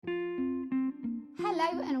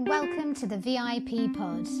Hello and welcome to the VIP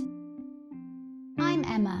Pod. I'm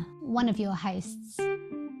Emma, one of your hosts.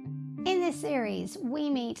 In this series, we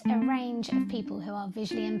meet a range of people who are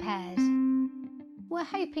visually impaired. We're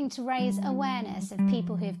hoping to raise awareness of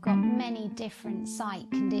people who've got many different sight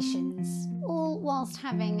conditions, all whilst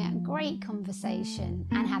having a great conversation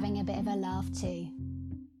and having a bit of a laugh too.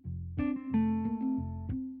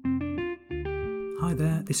 Hi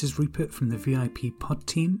there, this is Rupert from the VIP Pod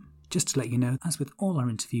team. Just to let you know, as with all our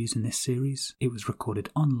interviews in this series, it was recorded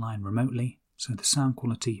online remotely, so the sound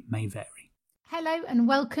quality may vary. Hello and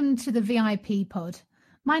welcome to the VIP Pod.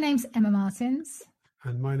 My name's Emma Martins.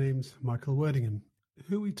 And my name's Michael Wordingham.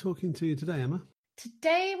 Who are we talking to today, Emma?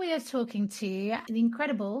 Today we are talking to the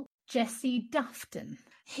incredible Jesse Dufton.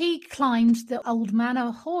 He climbed the Old Man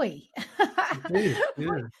Ahoy, Yeah.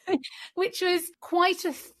 which was quite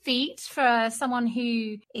a feat for someone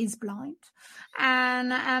who is blind.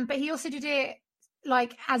 And but he also did it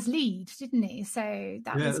like as lead, didn't he? So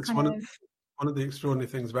that was that's kind of one of the extraordinary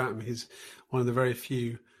things about him. He's one of the very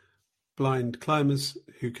few blind climbers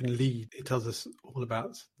who can lead. He tells us all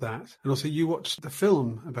about that. And also you watched the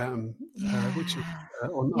film about him, which is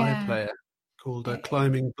on iPlayer, called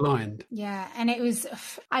Climbing Blind. Yeah, and it was,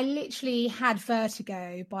 I literally had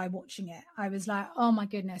vertigo by watching it. I was like, oh my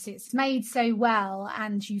goodness, it's made so well,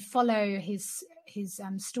 and you follow his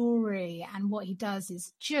story, and what he does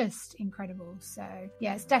is just incredible. So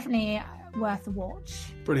yeah, it's definitely worth a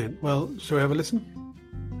watch. Brilliant. Well, shall we have a listen?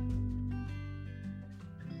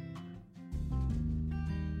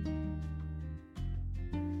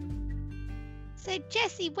 So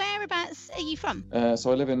Jesse, whereabouts are you from?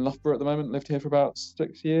 So I live in Loughborough at the moment, lived here for about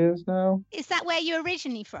 6 years now. Is that where you're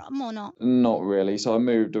originally from or not? Not really. So I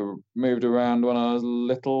moved around when I was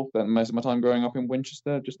little, spent most of my time growing up in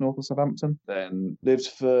Winchester, just north of Southampton. Then lived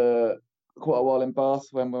for quite a while in Bath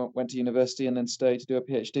when we went to university, and then stayed to do a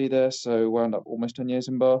PhD there. So wound up almost 10 years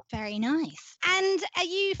in Bath. Very nice. And are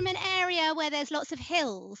you from an area where there's lots of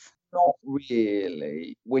hills? Not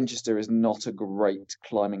really. Winchester is not a great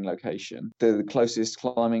climbing location. The closest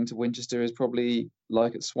climbing to Winchester is probably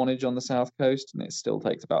like at Swanage on the south coast, and it still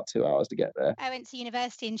takes about 2 hours to get there. I went to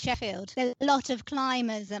university in Sheffield. There's a lot of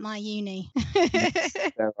climbers at my uni.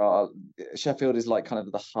 There are. Sheffield is like kind of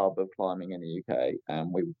the hub of climbing in the UK,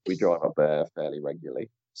 and we drive up there fairly regularly.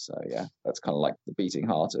 So yeah, that's kind of like the beating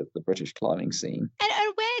heart of the British climbing scene.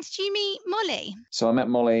 And where did you meet Molly? So I met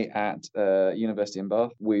Molly at university in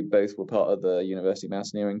Bath. We both were part of the University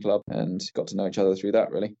Mountaineering Club and got to know each other through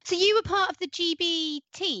that, really. So you were part of the GB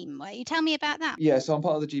team. Will you tell me about that? Yeah, so I'm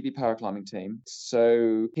part of the GB paraclimbing team.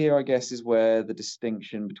 So here, I guess, is where the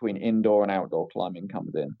distinction between indoor and outdoor climbing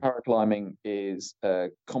comes in. Paraclimbing is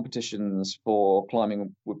competitions for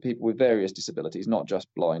climbing with people with various disabilities, not just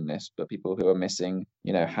blindness, but people who are missing,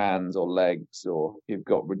 hands or legs, or who've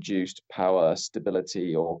got reduced power,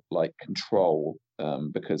 stability, or like control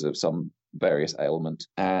because of some various ailment.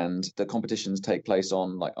 And the competitions take place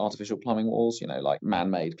on like artificial climbing walls, like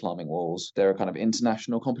man-made climbing walls. There are kind of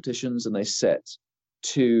international competitions, and they set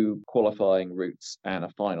 2 qualifying routes and a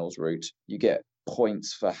finals route. You get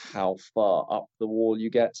points for how far up the wall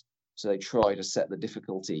you get. So they try to set the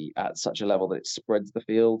difficulty at such a level that it spreads the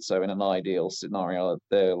field. So in an ideal scenario,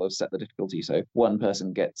 they'll have set the difficulty so one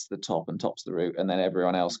person gets the top and tops the route, and then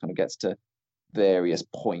everyone else kind of gets to various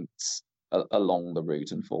points along the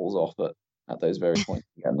route and falls off at those various points.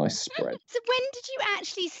 You get a nice spread. So when did you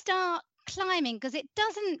actually start climbing? Because it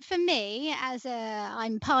doesn't, for me,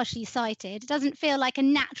 I'm partially sighted, it doesn't feel like a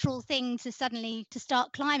natural thing to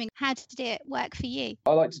start climbing. How did it work for you?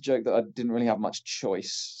 I like to joke that I didn't really have much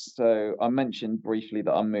choice. So I mentioned briefly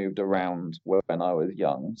that I moved around when I was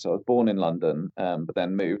young. So I was born in London, but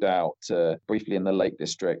then moved out briefly in the Lake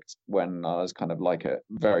District when I was kind of like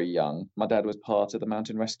very young. My dad was part of the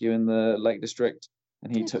mountain rescue in the Lake District,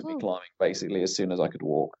 and he took me climbing basically as soon as I could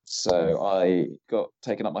walk. So I got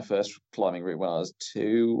taken up my first climbing route when I was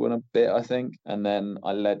 2 and a bit, I think. And then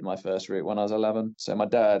I led my first route when I was 11. So my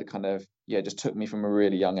dad kind of, just took me from a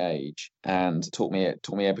really young age and taught me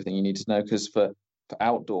everything you need to know. Because for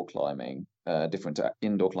outdoor climbing, different to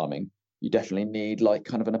indoor climbing, you definitely need like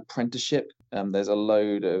kind of an apprenticeship. There's a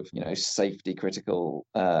load of, safety critical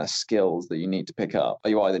skills that you need to pick up.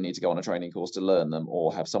 You either need to go on a training course to learn them,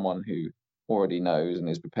 or have someone who already knows and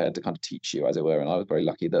is prepared to kind of teach you, as it were. And I was very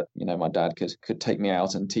lucky that my dad could take me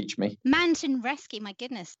out and teach me. Mountain rescue, my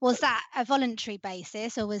goodness. Was that a voluntary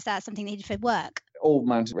basis, or was that something that he did for work? All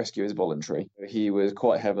mountain rescue is voluntary. He was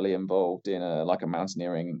quite heavily involved in a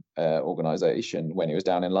mountaineering organisation when he was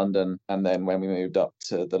down in London, and then when we moved up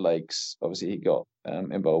to the lakes, obviously he got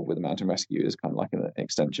involved with the mountain rescue as kind of like an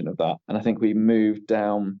extension of that. And I think we moved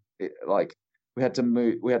down we had to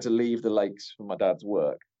move. We had to leave the lakes for my dad's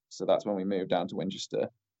work, so that's when we moved down to Winchester.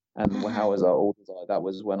 And how was I old was I? That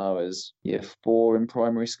was when I was year 4 in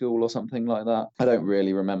primary school or something like that. I don't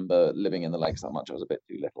really remember living in the lakes that much. I was a bit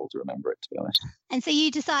too little to remember it, to be honest. And so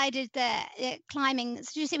you decided that climbing,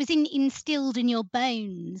 so it was instilled in your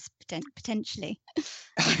bones, potentially.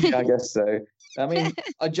 Yeah, I guess so. I mean,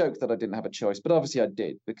 I joke that I didn't have a choice, but obviously I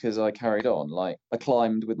did, because I carried on. Like, I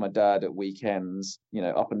climbed with my dad at weekends,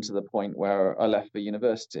 up until the point where I left for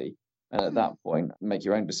university. And at that point, make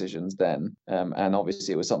your own decisions then. And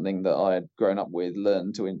obviously, it was something that I had grown up with,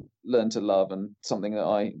 learned to love, and something that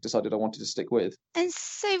I decided I wanted to stick with. And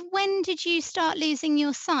so, when did you start losing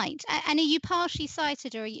your sight? And are you partially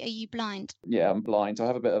sighted, or are you blind? Yeah, I'm blind. So I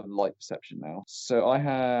have a bit of light perception now. So I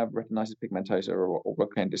have retinitis pigmentosa, or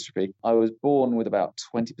Roquelain dystrophy. I was born with about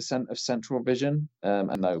 20% of central vision,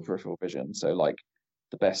 and no peripheral vision. So, like,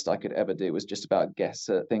 the best I could ever do was just about guess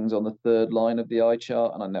at things on the third line of the eye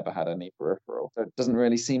chart, and I never had any peripheral. So it doesn't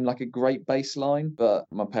really seem like a great baseline, but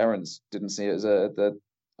my parents didn't see it as a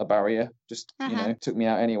barrier, just took me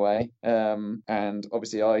out anyway. And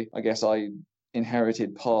obviously I guess I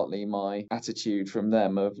inherited partly my attitude from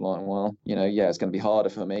them of like, well, it's going to be harder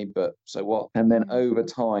for me, but so what? And then over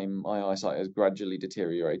time my eyesight has gradually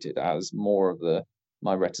deteriorated as more of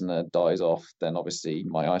my retina dies off, then obviously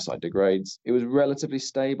my eyesight degrades. It was relatively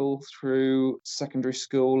stable through secondary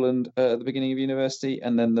school and the beginning of university,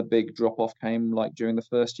 and then the big drop-off came like during the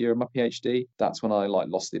first year of my PhD. That's when I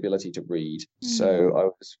lost the ability to read. So I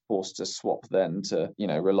was forced to swap then to,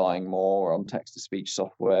 relying more on text-to-speech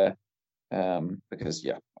software. Because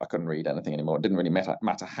I couldn't read anything anymore. It didn't really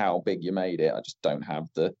matter how big you made it. I just don't have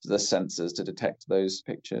the sensors to detect those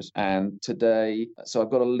pictures. And today, so I've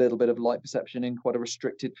got a little bit of light perception in quite a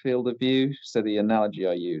restricted field of view. So the analogy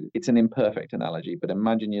I use, it's an imperfect analogy, but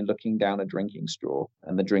imagine you're looking down a drinking straw,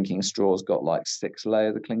 and the drinking straw's got like 6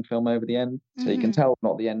 layers of cling film over the end. So you can tell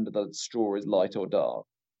not the end of the straw is light or dark.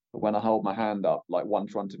 But when I hold my hand up, like one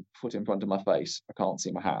foot in front of my face, I can't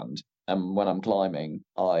see my hand. And when I'm climbing,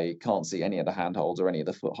 I can't see any of the handholds or any of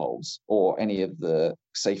the footholds or any of the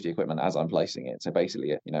safety equipment as I'm placing it. So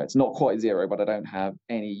basically, it's not quite zero, but I don't have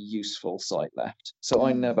any useful sight left. So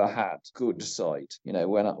I never had good sight.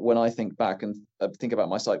 When I think back and think about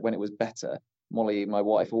my sight when it was better, Molly, my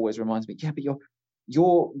wife, always reminds me, yeah, but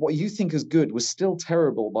your what you think is good was still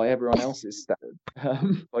terrible by everyone else's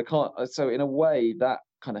standard. I can't. So in a way, that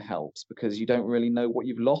kind of helps because you don't really know what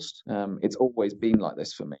you've lost. It's always been like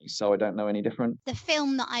this for me, so I don't know any different. The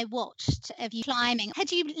film that I watched of you climbing,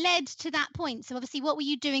 had you led to that point? So obviously, what were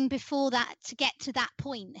you doing before that to get to that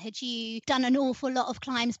point? Had you done an awful lot of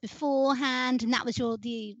climbs beforehand, and that was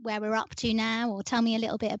where we're up to now? Or tell me a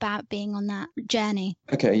little bit about being on that journey.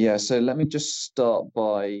 Okay, yeah. So let me just start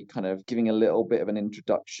by kind of giving a little bit of an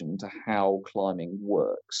introduction to how climbing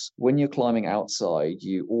works. When you're climbing outside,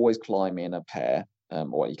 you always climb in a pair.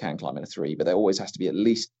 Or you can climb in a 3, but there always has to be at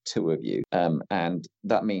least 2 of you. And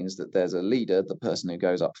that means that there's a leader, the person who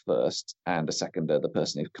goes up first, and a seconder, the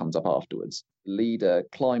person who comes up afterwards. The leader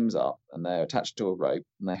climbs up and they're attached to a rope,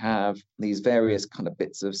 and they have these various kind of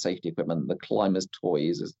bits of safety equipment, the climber's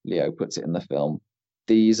toys, as Leo puts it in the film.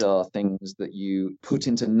 These are things that you put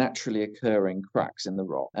into naturally occurring cracks in the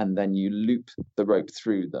rock, and then you loop the rope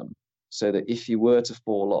through them so that if you were to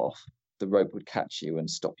fall off, the rope would catch you and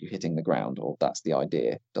stop you hitting the ground, or that's the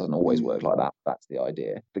idea. It doesn't always work like that. That's the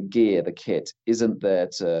idea. The gear, the kit, isn't there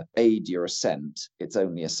to aid your ascent. It's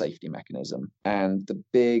only a safety mechanism. And the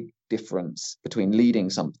big difference between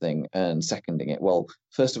leading something and seconding it, well,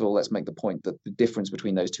 first of all, let's make the point that the difference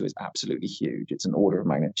between those two is absolutely huge. It's an order of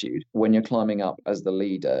magnitude. When you're climbing up as the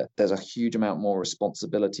leader, there's a huge amount more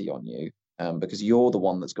responsibility on you. Because you're the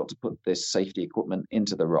one that's got to put this safety equipment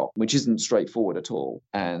into the rock, which isn't straightforward at all.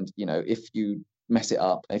 And, if you mess it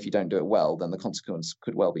up, if you don't do it well, then the consequence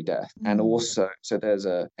could well be death. And also, so there's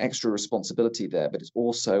a extra responsibility there, but it's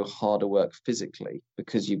also harder work physically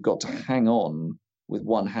because you've got to hang on with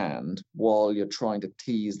one hand while you're trying to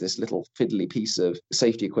tease this little fiddly piece of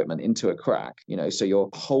safety equipment into a crack, so you're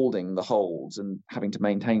holding the holds and having to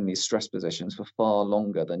maintain these stress positions for far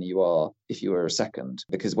longer than you are if you were a second,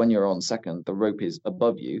 because when you're on second, the rope is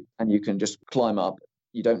above you and you can just climb up.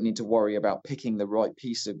 You don't need to worry about picking the right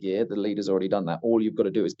piece of gear. The leader's already done that. All you've got to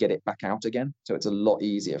do is get it back out again. So it's a lot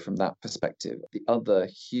easier from that perspective. The other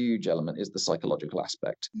huge element is the psychological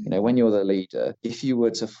aspect. When you're the leader, if you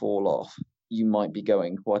were to fall off, you might be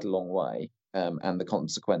going quite a long way, and the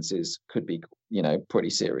consequences could be, pretty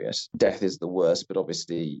serious. Death is the worst, but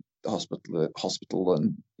obviously the hospital,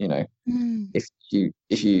 and if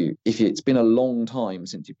it's been a long time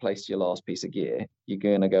since you placed your last piece of gear, you're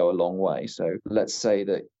going to go a long way. So let's say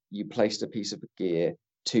that you placed a piece of gear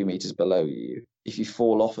 2 meters below you. If you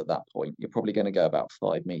fall off at that point, you're probably going to go about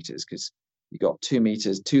 5 meters because you got 2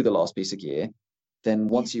 meters to the last piece of gear. Then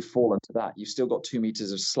once you've fallen to that, you've still got 2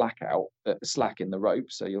 meters of slack in the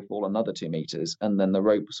rope. So you'll fall another 2 meters, and then the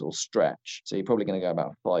ropes will stretch. So you're probably going to go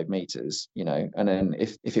about 5 meters, and then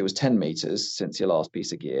if it was 10 meters since your last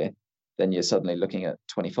piece of gear, then you're suddenly looking at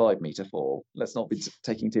 25-meter fall. Let's not be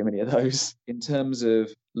taking too many of those. In terms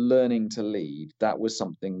of learning to lead, that was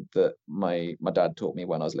something that my dad taught me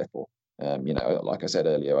when I was little. Like I said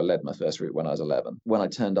earlier, I led my first route when I was 11. When I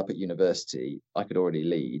turned up at university, I could already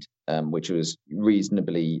lead, which was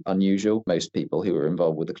reasonably unusual. Most people who were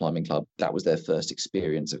involved with the climbing club, that was their first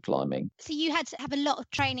experience of climbing. So you had to have a lot of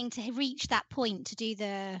training to reach that point to do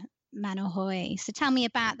the Manohoy. So tell me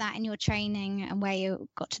about that in your training and where you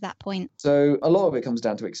got to that point. So a lot of it comes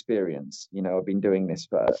down to experience. I've been doing this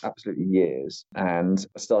for absolutely years, and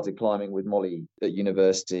I started climbing with Molly at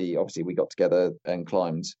university. Obviously, we got together and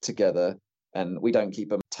climbed together, and we don't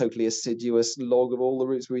keep a totally assiduous log of all the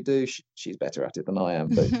routes we do. She's better at it than I am,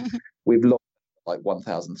 but we've logged like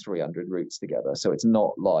 1,300 routes together. So it's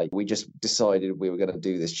not like we just decided we were going to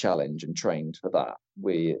do this challenge and trained for that.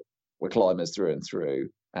 We're climbers through and through.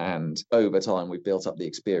 And over time, we've built up the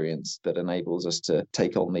experience that enables us to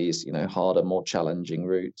take on these, harder, more challenging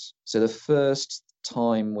routes. So the first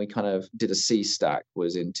time we kind of did a C stack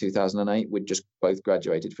was in 2008. We'd just both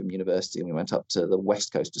graduated from university, and we went up to the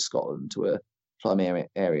west coast of Scotland to a climbing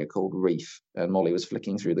area called Reef. And Molly was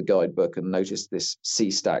flicking through the guidebook and noticed this C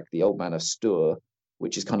stack, the Old Man of Stour,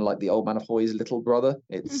 which is kind of like the Old Man of Hoy's little brother.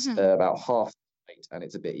 It's about half height, and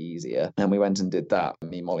it's a bit easier. And we went and did that,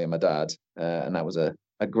 me, Molly, and my dad. And that was a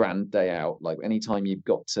grand day out. Like anytime you've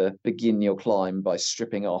got to begin your climb by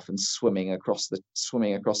stripping off and swimming across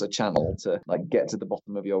a channel to like get to the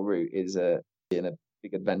bottom of your route is a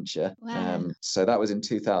big adventure. Wow. So that was in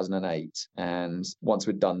 2008, and once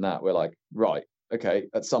we'd done that, we're like, right, okay,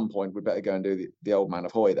 at some point we'd better go and do the Old Man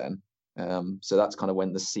of Hoy then. So that's kind of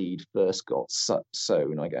when the seed first got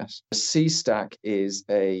sown, I guess. A sea stack is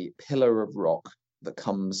a pillar of rock that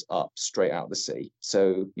comes up straight out the sea.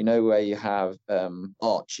 So where you have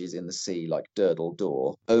arches in the sea like Durdle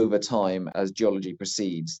Door, over time as geology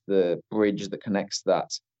proceeds, the bridge that connects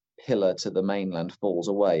that pillar to the mainland falls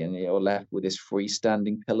away, and you're left with this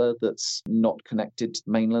freestanding pillar that's not connected to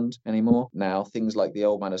the mainland anymore. Now things like the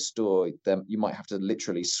Old Man of Stour, then you might have to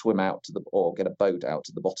literally swim out or get a boat out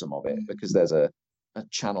to the bottom of it because there's a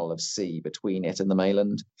channel of sea between it and the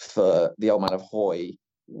mainland. For the Old Man of Hoy,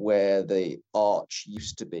 where the arch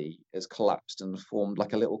used to be has collapsed and formed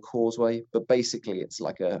like a little causeway, but basically it's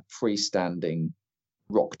like a freestanding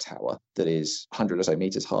rock tower that is 100 or so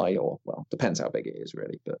meters high, or well, depends how big it is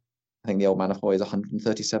really, but I think the Old Man of Hoy is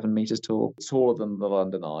 137 meters tall. It's taller than the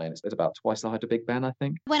London Eye, and it's about twice the height of Big Ben, I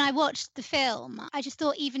think. When I watched the film, I just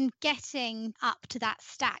thought even getting up to that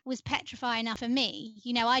stack was petrifying enough for me.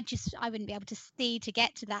 I wouldn't be able to see to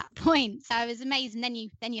get to that point. So I was amazed. And then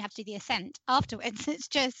you have to do the ascent afterwards. It's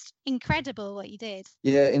just incredible what you did.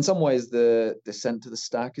 Yeah, in some ways, the descent to the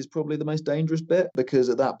stack is probably the most dangerous bit, because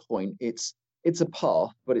at that point, it's a path,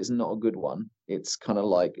 but it's not a good one. It's kind of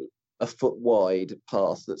like a foot wide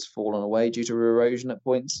path that's fallen away due to erosion at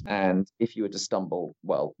points. And if you were to stumble,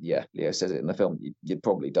 well, yeah, Leo says it in the film, you'd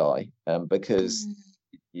probably die because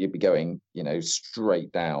you'd be going,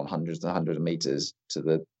 straight down hundreds and hundreds of meters to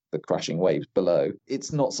the crashing waves below.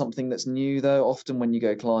 It's not something that's new, though. Often when you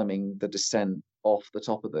go climbing, the descent off the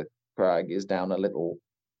top of the crag is down a little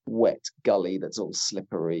wet gully that's all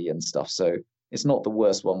slippery and stuff. So it's not the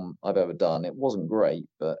worst one I've ever done. It wasn't great,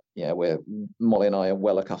 but yeah, Molly and I are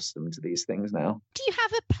well accustomed to these things now. Do you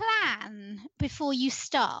have a plan before you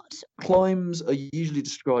start? Climbs are usually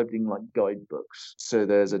described in like guidebooks. So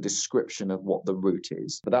there's a description of what the route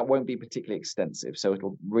is, but that won't be particularly extensive. So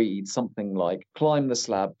it'll read something like climb the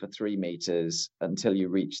slab for 3 meters until you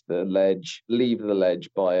reach the ledge, leave the ledge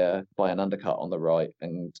by an undercut on the right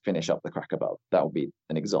and finish up the crack above. That will be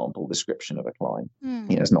an example description of a climb.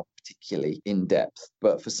 It's not particularly in depth,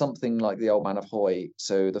 but for something like the Old Man of Hoy,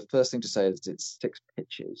 so the first thing to say is it's 6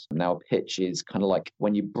 pitches. Now a pitch is kind of like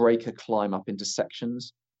when you break a climb up into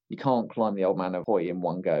sections. You can't climb the Old Man of Hoy in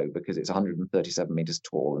one go because it's 137 meters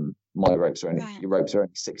tall, and your ropes are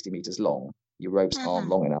only 60 meters long. Your ropes aren't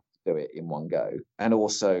long enough to do it in one go. And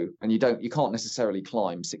also, you can't necessarily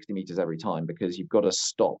climb 60 meters every time because you've got to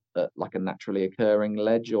stop at like a naturally occurring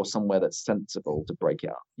ledge or somewhere that's sensible to break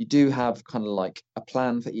it up. You do have kind of like a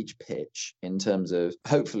plan for each pitch in terms of,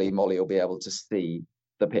 hopefully Molly will be able to see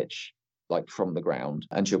the pitch like from the ground,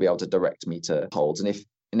 and she'll be able to direct me to holds.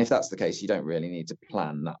 And And if that's the case, you don't really need to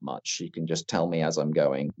plan that much. She can just tell me as I'm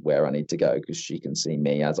going where I need to go, because she can see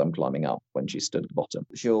me as I'm climbing up when she stood at the bottom.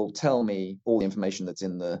 She'll tell me all the information that's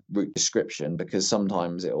in the route description, because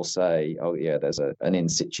sometimes it'll say, oh yeah, there's an in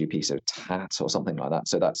situ piece of tat or something like that.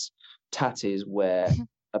 So tat is where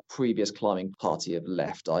a previous climbing party have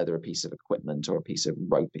left either a piece of equipment or a piece of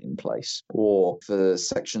rope in place. Or for the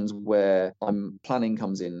sections where planning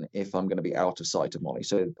comes in, if I'm going to be out of sight of Molly.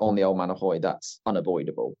 So on the Old Man Ahoy, that's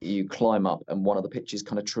unavoidable. You climb up and one of the pitches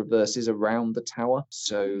kind of traverses around the tower.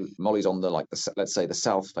 So Molly's on let's say the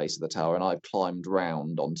south face of the tower, and I've climbed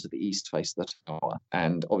round onto the east face of the tower.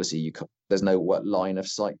 And obviously there's no line of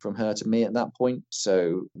sight from her to me at that point.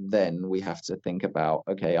 So then we have to think about,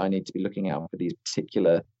 okay, I need to be looking out for these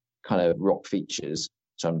particular kind of rock features.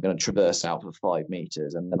 So I'm going to traverse out for 5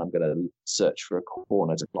 meters, and then I'm going to search for a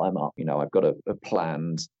corner to climb up. I've got to have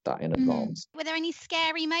planned that in advance. Were there any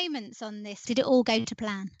scary moments on this? Did it all go to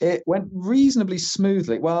plan? It went reasonably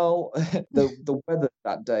smoothly. Well, the weather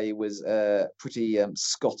that day was pretty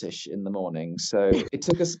Scottish in the morning. So it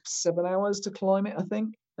took us 7 hours to climb it, I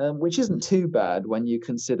think. Which isn't too bad when you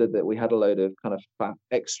consider that we had a load of kind of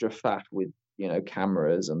extra fat with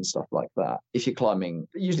cameras and stuff like that. If you're climbing,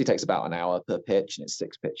 it usually takes about an hour per pitch, and it's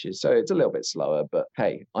 6 pitches, so it's a little bit slower. But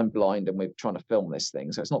hey, I'm blind and we're trying to film this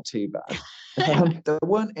thing, so it's not too bad. There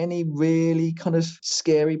weren't any really kind of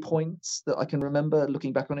scary points that I can remember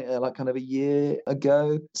looking back on it like kind of a year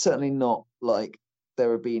ago. Certainly not like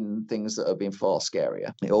there have been things that have been far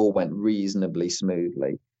scarier. It all went reasonably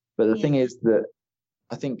smoothly. But the thing is that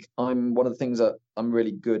I think one of the things that I'm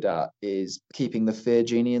really good at is keeping the fear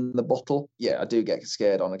genie in the bottle. Yeah, I do get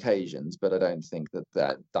scared on occasions, but I don't think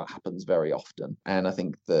that happens very often. And I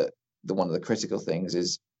think that one of the critical things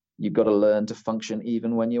is you've got to learn to function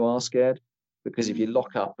even when you are scared. Because if you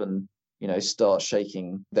lock up and start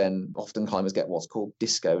shaking, then often climbers get what's called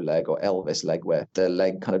disco leg or Elvis leg, where their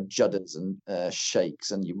leg kind of judders and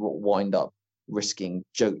shakes, and you wind up risking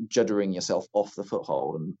juddering yourself off the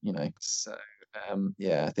foothold. And so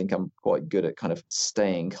I think I'm quite good at kind of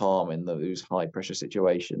staying calm in those high pressure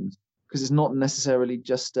situations, because it's not necessarily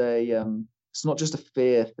just it's not just a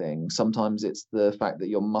fear thing. Sometimes it's the fact that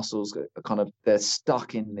your muscles are they're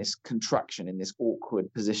stuck in this contraction, in this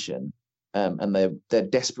awkward position, and they're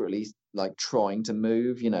desperately like trying to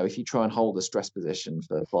move. If you try and hold a stress position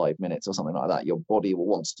for 5 minutes or something like that, your body will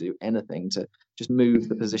want to do anything to just move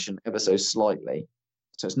the position ever so slightly.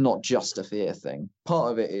 So it's not just a fear thing.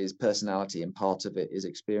 Part of it is personality and part of it is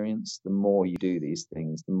experience. The more you do these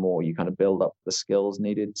things, the more you kind of build up the skills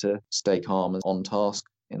needed to stay calm and on task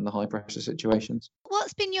in the high pressure situations.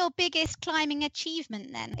 What's been your biggest climbing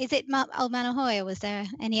achievement then? Is it Old Man Ahoy, or was there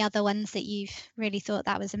any other ones that you've really thought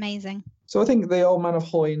that was amazing? So I think the Old Man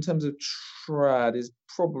Ahoy in terms of trad is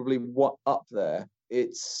probably what up there.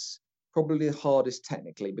 It's probably the hardest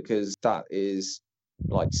technically, because that is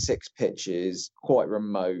like 6 pitches, quite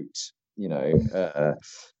remote,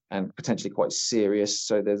 and potentially quite serious.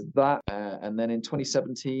 So there's that. And then in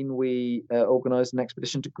 2017, we organised an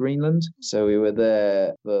expedition to Greenland. So we were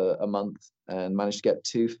there for a month and managed to get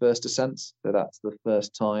 2 first ascents. So that's the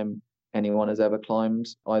first time anyone has ever climbed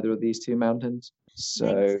either of these 2 mountains.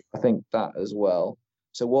 So I think that as well.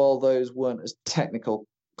 So while those weren't as technical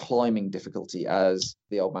climbing difficulty as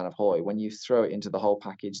the Old Man Ahoy, when you throw it into the whole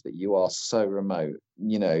package that you are so remote,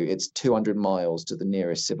 it's 200 miles to the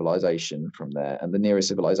nearest civilization from there, and the nearest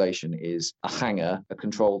civilization is a hangar, a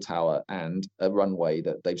control tower, and a runway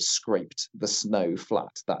that they've scraped the snow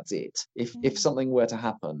flat. That's it. If something were to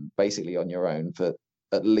happen basically on your own for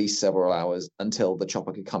at least several hours until the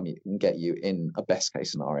chopper could come and get you in a best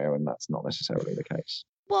case scenario, and that's not necessarily the case.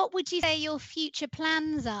 What would you say your future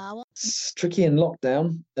plans are? It's tricky in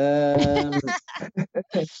lockdown. Oh,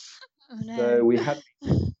 no. So we had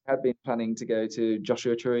been planning to go to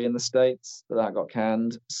Joshua Tree in the States, but that got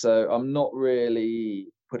canned. So I'm not really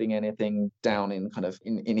putting anything down in kind of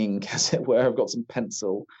in ink, as it were. I've got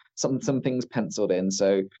some things penciled in.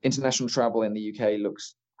 So international travel in the UK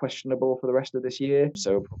looks questionable for the rest of this year.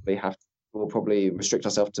 So we'll probably restrict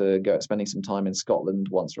ourselves to spending some time in Scotland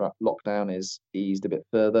once lockdown is eased a bit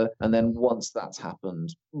further. And then once that's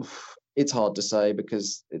happened, it's hard to say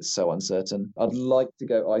because it's so uncertain. I'd like to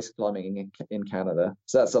go ice climbing in Canada.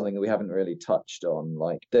 So that's something that we haven't really touched on.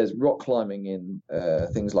 Like there's rock climbing in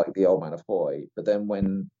things like the Old Man Ahoy, but then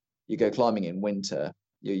when you go climbing in winter,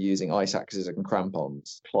 you're using ice axes and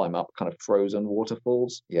crampons, climb up kind of frozen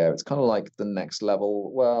waterfalls. Yeah, it's kind of like the next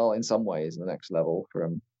level. Well, in some ways, the next level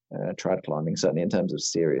from trad climbing, certainly in terms of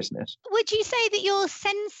seriousness. Would you say that your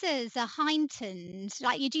senses are heightened?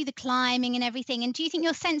 Like, you do the climbing and everything, and do you think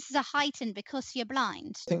your senses are heightened because you're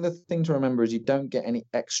blind? I think the thing to remember is you don't get any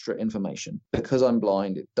extra information. Because I'm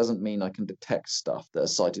blind, it doesn't mean I can detect stuff that a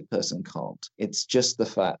sighted person can't. It's just the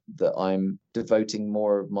fact that I'm devoting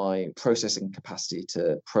more of my processing capacity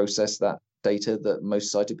to process that data that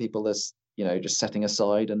most sighted people are, just setting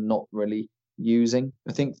aside and not really using.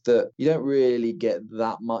 I think that you don't really get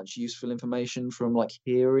that much useful information from like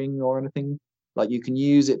hearing or anything. Like, you can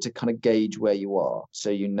use it to kind of gauge where you are, so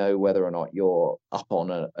you know whether or not you're up on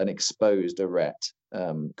an exposed arête,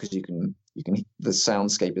 because you can the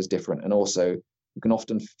soundscape is different, and also you can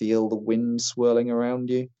often feel the wind swirling around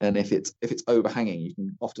you, and if it's overhanging, you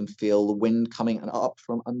can often feel the wind coming up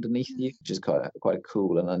from underneath you, which is quite a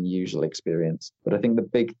cool and unusual experience. But I think the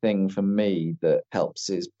big thing for me that helps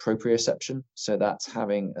is proprioception. So that's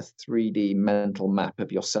having a 3D mental map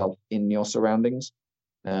of yourself in your surroundings.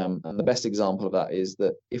 And the best example of that is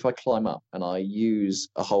that if I climb up and I use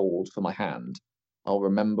a hold for my hand, I'll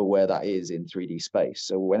remember where that is in 3D space.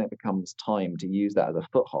 So when it becomes time to use that as a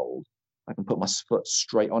foothold, I can put my foot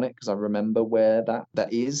straight on it because I remember where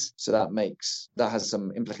that is. So that has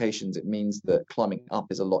some implications. It means that climbing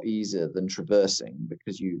up is a lot easier than traversing,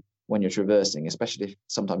 because when you're traversing, especially if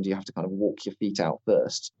sometimes you have to kind of walk your feet out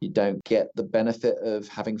first, you don't get the benefit of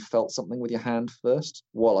having felt something with your hand first.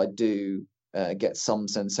 While I do get some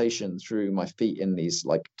sensation through my feet in these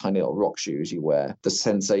like tiny little rock shoes you wear, the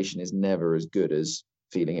sensation is never as good as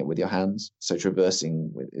feeling it with your hands. So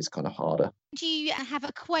traversing is kind of harder. Do you have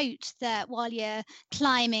a quote that while you're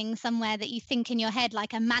climbing somewhere that you think in your head,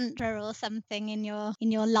 like a mantra or something in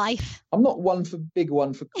your life? I'm not one for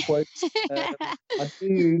quotes. I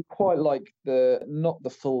do quite like not the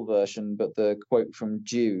full version, but the quote from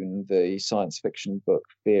Dune, the science fiction book,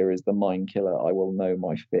 "Fear is the mind killer, I will know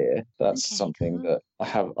my fear." That's something that I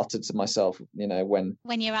have uttered to myself, when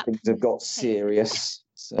you're up, things have got serious.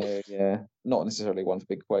 So yeah, not necessarily one for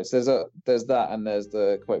big quotes. There's that, and there's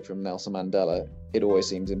the quote from Nelson Mandela: "It always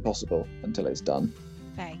seems impossible until it's done."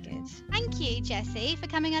 Very good. Thank you, Jessie, for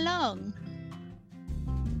coming along.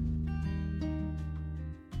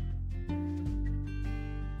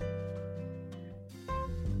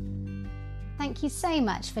 Thank you so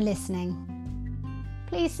much for listening.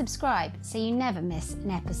 Please subscribe so you never miss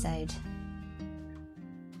an episode.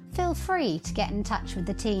 Feel free to get in touch with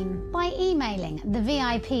the team by emailing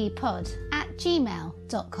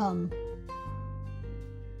thevIPpod@gmail.com.